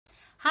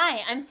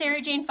Hi, I'm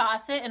Sarah Jane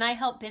Fawcett and I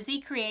help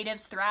busy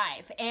creatives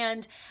thrive.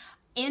 And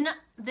in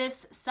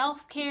this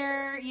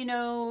self-care,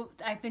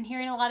 I've been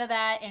hearing a lot of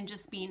that and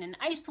just being in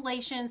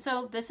isolation.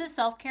 So this is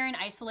self-care and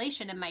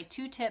isolation and my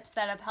 2 tips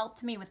that have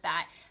helped me with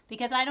that.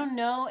 Because I don't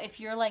know if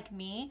you're like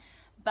me,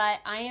 but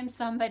I am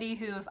somebody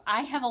who, if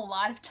I have a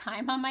lot of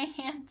time on my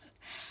hands,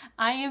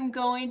 I am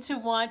going to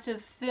want to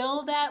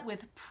fill that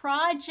with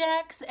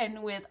projects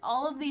and with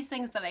all of these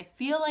things that I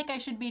feel like I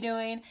should be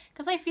doing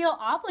because I feel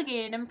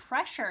obligated and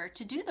pressure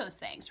to do those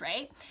things,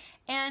 right?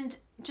 And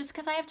just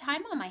because I have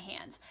time on my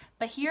hands.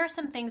 But here are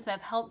some things that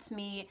have helped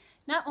me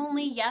not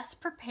only, yes,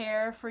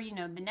 prepare for,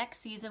 the next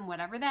season,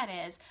 whatever that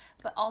is,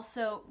 but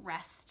also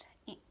rest.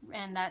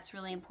 And that's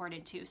really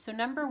important too. So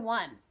number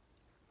 1,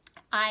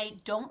 I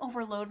don't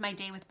overload my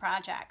day with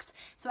projects.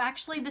 So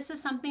actually this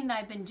is something that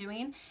I've been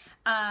doing.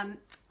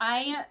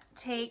 I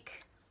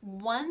take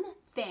one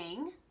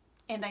thing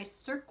and I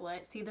circle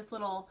it. See this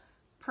little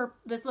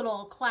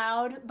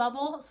cloud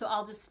bubble? So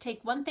I'll just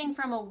take one thing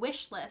from a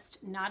wish list,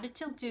 not a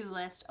to-do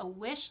list, a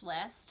wish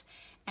list,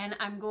 and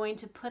I'm going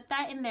to put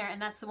that in there,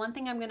 and that's the one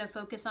thing I'm going to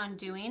focus on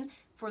doing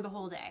for the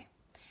whole day.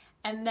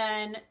 And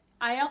then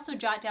I also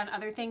jot down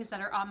other things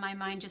that are on my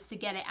mind just to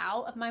get it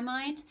out of my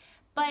mind.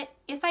 But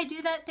if I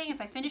do that thing, if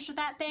I finish with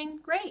that thing,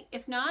 great.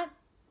 If not,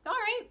 all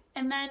right.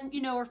 And then,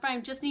 or if I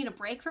just need a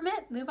break from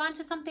it, move on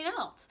to something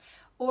else.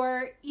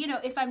 Or,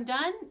 if I'm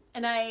done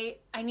and I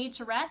need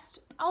to rest,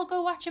 I'll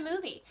go watch a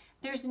movie.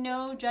 There's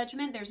no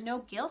judgment, there's no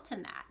guilt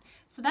in that.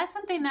 So that's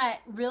something that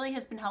really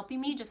has been helping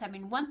me, just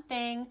having one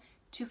thing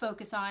to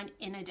focus on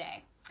in a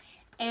day.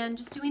 And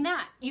just doing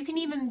that. You can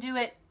even do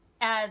it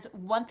as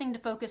one thing to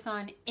focus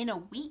on in a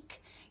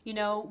week,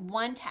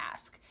 one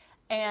task.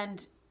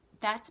 And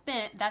that's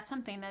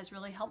something that has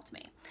really helped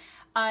me.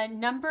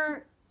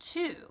 Number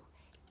 2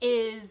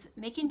 is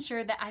making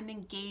sure that I'm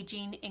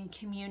engaging in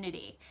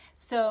community.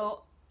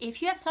 So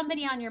if you have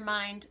somebody on your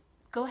mind,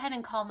 go ahead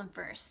and call them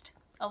first.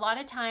 A lot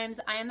of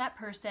times I am that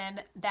person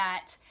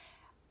that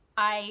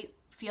I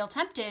feel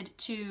tempted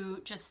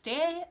to just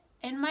stay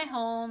in my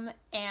home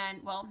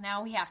and, well,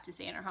 now we have to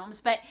stay in our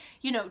homes, but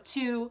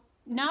to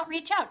not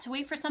reach out, to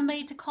wait for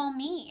somebody to call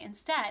me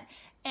instead.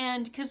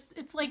 And because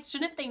it's like,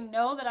 shouldn't they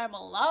know that I'm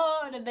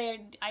alone and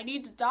I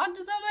need to talk to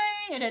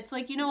somebody? And it's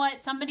like, you know what,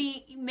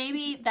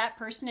 maybe that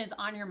person is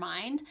on your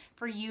mind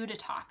for you to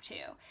talk to.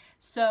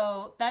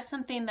 So that's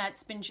something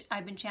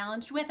I've been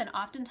challenged with, and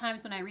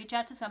oftentimes when I reach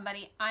out to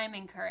somebody, I'm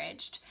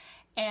encouraged,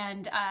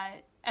 and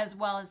as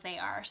well as they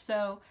are.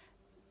 So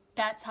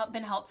that's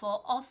been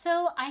helpful.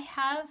 Also, I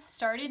have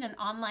started an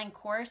online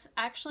course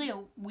actually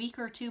a week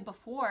or 2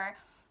 before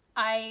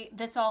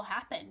this all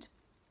happened.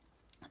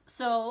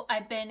 So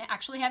I've been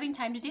actually having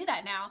time to do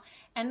that now,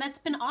 and that's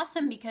been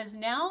awesome because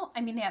now,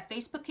 they have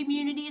Facebook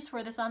communities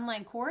for this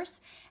online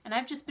course, and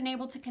I've just been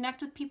able to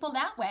connect with people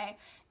that way.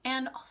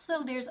 And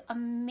also there's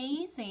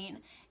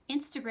amazing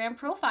Instagram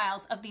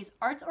profiles of these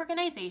arts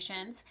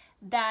organizations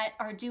that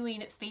are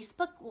doing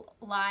Facebook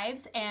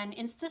Lives and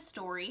Insta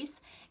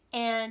Stories,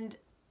 and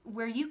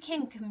where you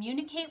can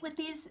communicate with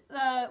these,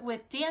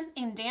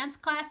 in dance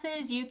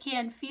classes. You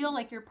can feel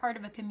like you're part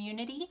of a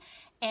community,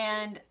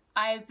 and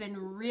I've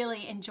been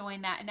really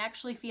enjoying that and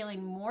actually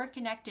feeling more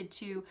connected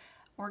to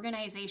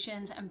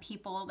organizations and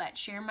people that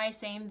share my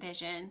same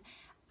vision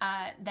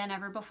than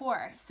ever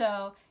before.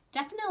 So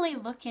definitely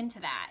look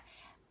into that.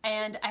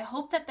 And I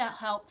hope that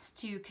helps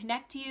to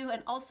connect you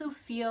and also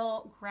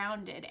feel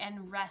grounded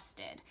and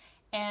rested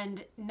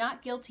and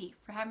not guilty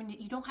for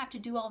you don't have to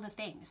do all the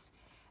things.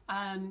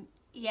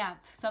 Yeah,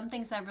 some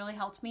things that really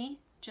helped me,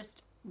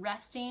 just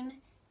resting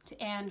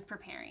and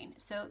preparing.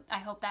 So I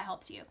hope that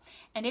helps you.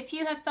 And if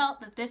you have felt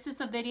that this is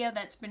a video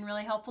that's been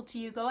really helpful to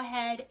you, go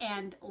ahead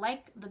and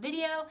like the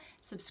video,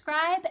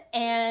 subscribe,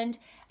 and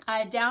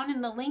down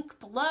in the link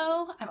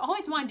below, I've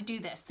always wanted to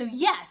do this. So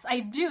yes,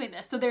 I'm doing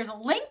this. So there's a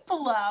link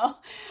below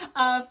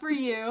for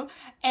you,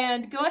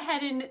 and go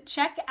ahead and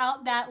check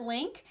out that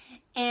link.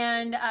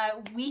 And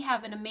we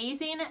have an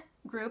amazing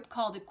group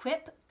called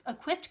Equipped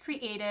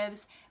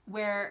Creatives,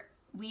 where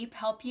we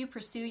help you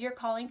pursue your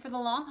calling for the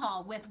long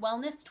haul with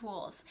wellness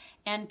tools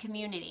and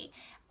community.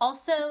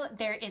 Also,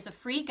 there is a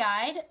free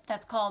guide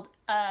that's called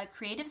A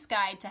Creative's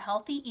Guide to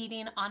Healthy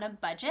Eating on a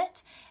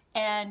Budget,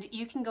 and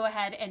you can go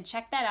ahead and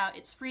check that out.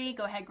 It's free.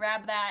 Go ahead,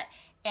 grab that,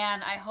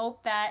 and I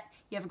hope that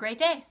you have a great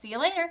day. See you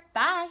later.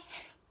 Bye.